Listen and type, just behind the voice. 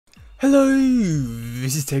Hello,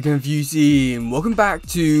 this is teddygaming and welcome back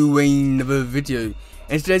to another video.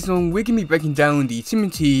 And today's one we're going to be breaking down the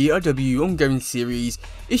tmnt IW ongoing series,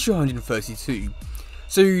 issue 132.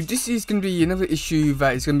 So this is going to be another issue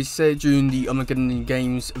that is going to be set during the Armageddon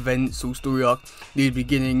Games events or story arc near the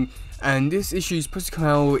beginning. And this issue is supposed to come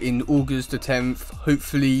out in August the 10th,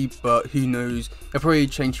 hopefully, but who knows. They'll probably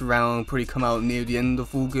change around, probably come out near the end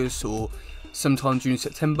of August or sometime during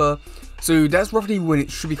September. So that's roughly when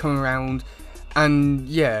it should be coming around. And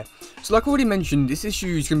yeah, so like I already mentioned, this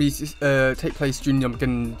issue is going to be take place during the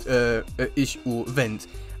Armageddon issue or event,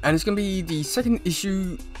 and it's going to be the second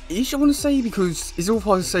issue-ish, I want to say, because it's all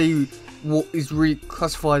hard to say what is really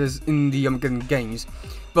classified as in the Armageddon games.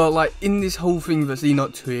 But like in this whole thing that's leading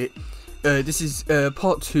up to it, this is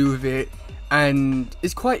part 2 of it, and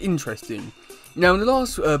it's quite interesting. Now, in the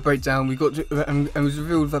last breakdown, we got to, and it was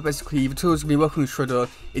revealed that basically the Turtles are going to be working with Shredder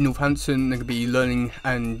in Northampton. They're going to be learning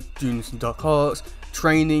and doing some dark arts,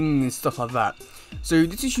 training, and stuff like that. So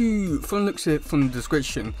this issue, from the looks at it from the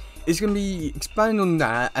description, is going to be expanding on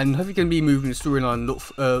that, and hopefully going to be moving the storyline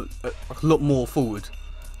a lot more forward.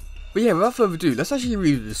 But yeah, without further ado, let's actually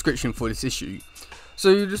read the description for this issue.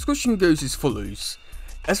 So the description goes as follows.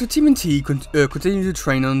 As for tmnt continue to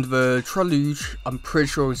train under the Traluge, I'm pretty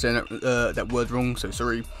sure I'm saying that word wrong, so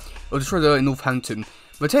sorry, of the Shredder in Northampton,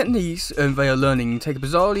 the techniques they are learning take a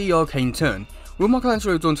bizarrely arcane turn. Will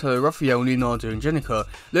Michelangelo, Donatello, Raphael, Leonardo and Jenica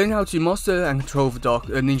learn how to master and control the dark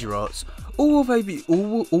ninja arts, or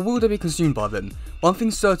will they be consumed by them? One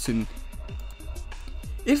thing's certain,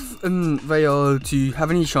 if they are to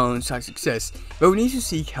have any chance at success, they will need to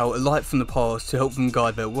seek out a light from the past to help them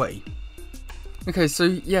guide their way. Okay, so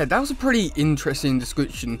yeah, that was a pretty interesting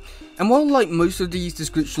description, and while like most of these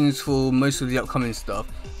descriptions for most of the upcoming stuff,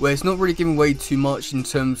 where it's not really giving away too much in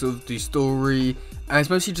terms of the story, and it's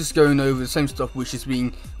mostly just going over the same stuff which has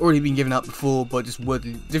already been given out before but just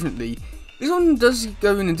worded differently, this one does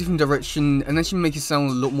go in a different direction and actually make it sound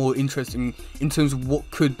a lot more interesting in terms of what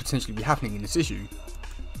could potentially be happening in this issue.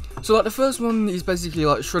 So like the first one is basically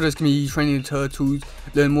like Shredder's going to be training the Turtles,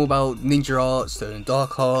 learn more about ninja arts, learn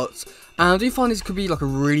dark arts, and I do find this could be like a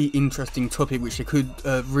really interesting topic which they could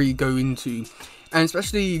really go into, and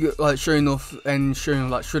especially like showing like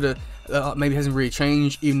Shredder maybe hasn't really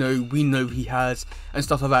changed, even though we know he has, and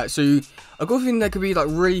stuff like that. So I got a feeling there could be like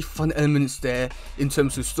really fun elements there in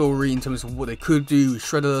terms of story, in terms of what they could do with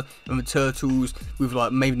Shredder and the Turtles, with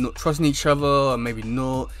like maybe not trusting each other, or maybe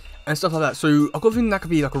not, and stuff like that. So I got a feeling that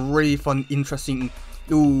could be like a really fun, interesting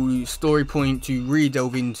little story point to really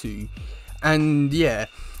delve into. And yeah.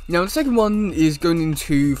 Now the second one is going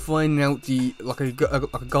into finding out the like a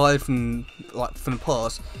guide from the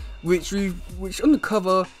past, which on the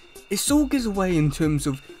cover it sort of gives away in terms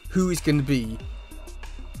of who it's going to be.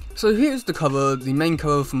 So here's the cover, the main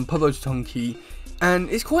cover from Pablo Tonki, and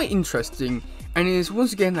it's quite interesting, and it's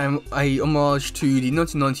once again a homage to the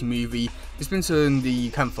 1990 movie The Splinter and the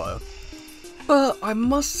Campfire. But I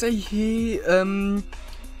must say here,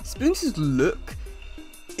 Splinter's look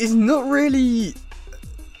is not really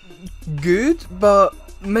good, but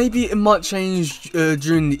maybe it might change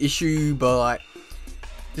during the issue. But like,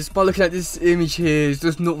 just by looking at this image here, it's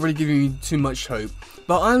just not really giving me too much hope.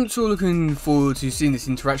 But I'm still looking forward to seeing this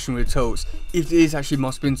interaction with the Turtles, if it is actually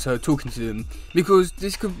Mark Splinter talking to them, because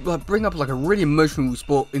this could like bring up like a really emotional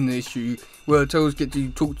spot in the issue where the Turtles get to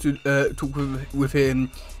talk with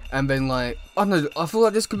him, and then like I don't know, I feel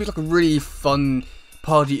like this could be like a really fun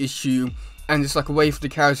party issue. And it's like a way for the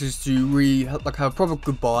characters to really like have a proper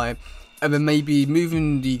goodbye, and then maybe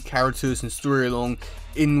moving the characters and story along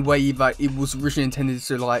in a way that it was originally intended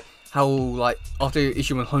to, like how like after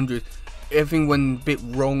issue 100 everything went a bit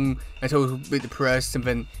wrong and I was a bit depressed, and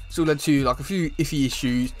then sort of led to like a few iffy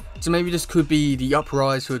issues. So maybe this could be the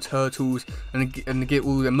uprise for the Turtles and to get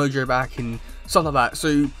all their mojo back and stuff like that.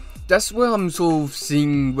 So that's where I'm sort of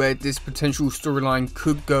seeing where this potential storyline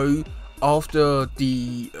could go after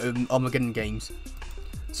the Armageddon games.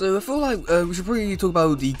 So I feel like we should probably talk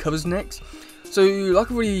about the covers next. So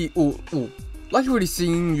like I've already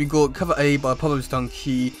seen, we got cover A by Pablo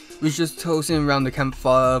Tonki, which just tells him around the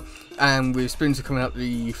campfire and with Splinter coming out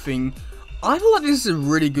the thing. I feel like this is a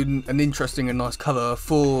really good and interesting and nice cover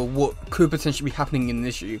for what could potentially be happening in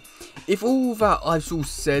this issue. If all that I've sort of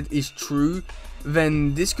said is true,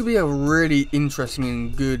 then this could be a really interesting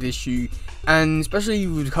and good issue, and especially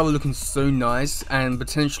with the cover looking so nice and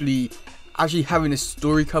potentially actually having a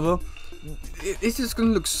story cover, it's just going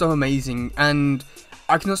to look so amazing, and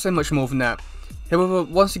I cannot say much more than that. However,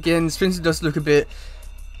 once again, Splinter does look a bit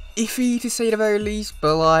iffy to say the very least,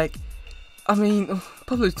 but like, I mean,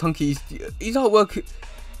 Pablo Tonki's his artwork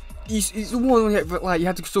it's one that like you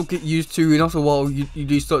have to sort of get used to, and after a while you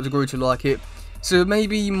do start to grow to like it. So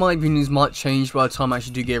maybe my opinions might change by the time I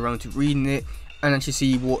actually do get around to reading it and actually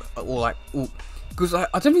see what, because I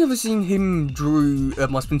don't think I've ever seen him drew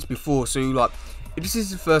my Splinter before. So like, if this is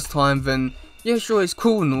the first time, then yeah, sure, it's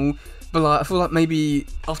cool and all. But like, I feel like maybe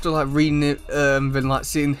after like reading it, then like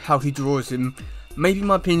seeing how he draws him, maybe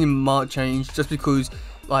my opinion might change, just because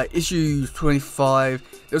like issue 25,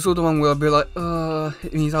 that's all the one where I'll be like,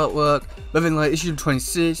 in his artwork. But then like issue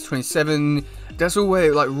 26, 27, that's all where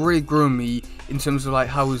it like really grew me in terms of like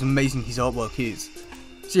how amazing his artwork is.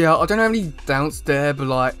 So yeah, I don't have any doubts there, but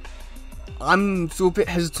like, I'm still a bit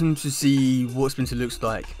hesitant to see what Splinter looks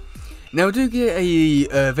like. Now we do get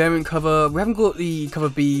a variant cover. We haven't got the cover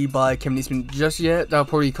B by Kevin Eastman just yet. That'll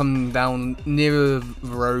probably come down nearer the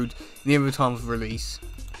road, nearer the time of release.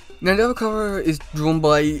 Now the other cover is drawn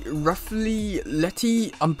by roughly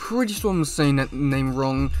Letty. I'm pretty sure I'm saying that name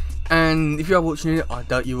wrong, and if you are watching it, I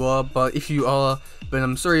doubt you are, but if you are, then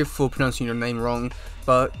I'm sorry for pronouncing your name wrong.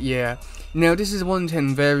 But yeah, now this is a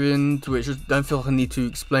 110 variant, which I don't feel like I need to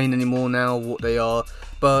explain anymore now what they are.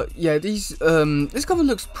 But yeah, these this cover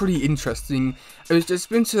looks pretty interesting. It's just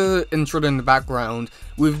Splinter and Shredder in the background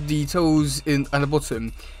with the toes at the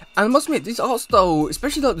bottom. And I must admit, this art style,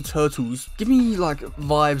 especially like the turtles, give me like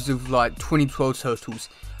vibes of like 2012 turtles.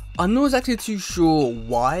 I'm not exactly too sure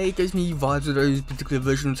why it gives me vibes of those particular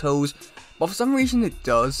version of turtles, but for some reason it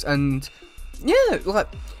does. And yeah, like,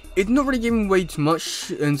 it's not really giving away too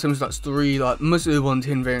much in terms of like story, like most of the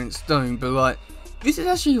 110 variants don't, but like, this is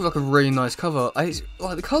actually like a really nice cover. It's,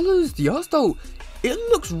 like, the colours, the art style, it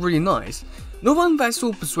looks really nice. Not one that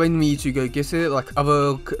sort of persuaded me to go get it like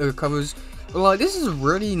other covers, but like, this is a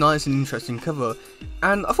really nice and interesting cover,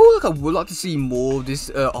 and I feel like I would like to see more of this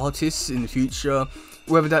artist in the future,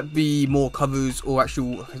 whether that be more covers or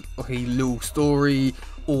actual like a little story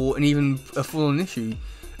or even a full-on issue.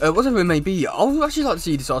 Whatever it may be, I would actually like to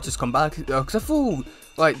see this artist come back, because I feel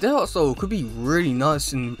like their art style could be really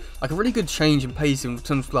nice and like a really good change in pace in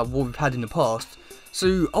terms of like what we've had in the past.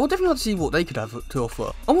 So I would definitely like to see what they could have to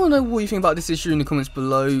offer. I want to know what you think about this issue in the comments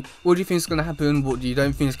below. What do you think is going to happen? What do you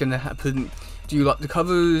don't think is going to happen? Do you like the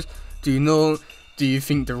covers? Do you not? Do you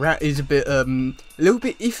think the rat is a little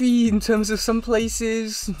bit iffy in terms of some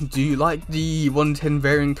places? Do you like the 110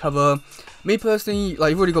 variant cover? Me personally,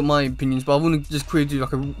 like, you've already got my opinions, but I want to just quickly do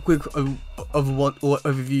like a quick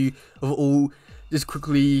overview of all, just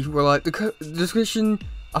quickly. Where like the description,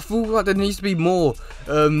 I feel like there needs to be more.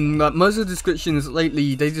 Like most of the descriptions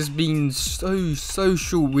lately, they've just been so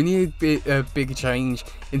short. We need a bigger change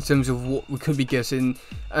in terms of what we could be getting,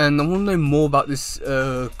 and I want to know more about this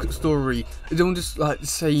story. I don't want just like the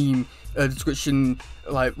same description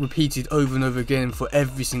like repeated over and over again for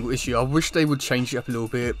every single issue. I wish they would change it up a little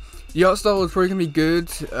bit. The art style is probably gonna be good.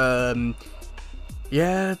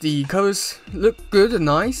 Yeah, the covers look good and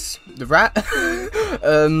nice. The rat.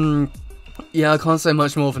 Yeah, I can't say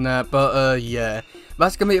much more than that, but yeah,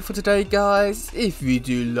 that's gonna be it for today, guys. If you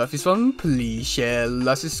do love this one, please share,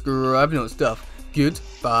 like, subscribe, and all that stuff.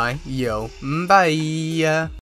 Goodbye, yo, bye.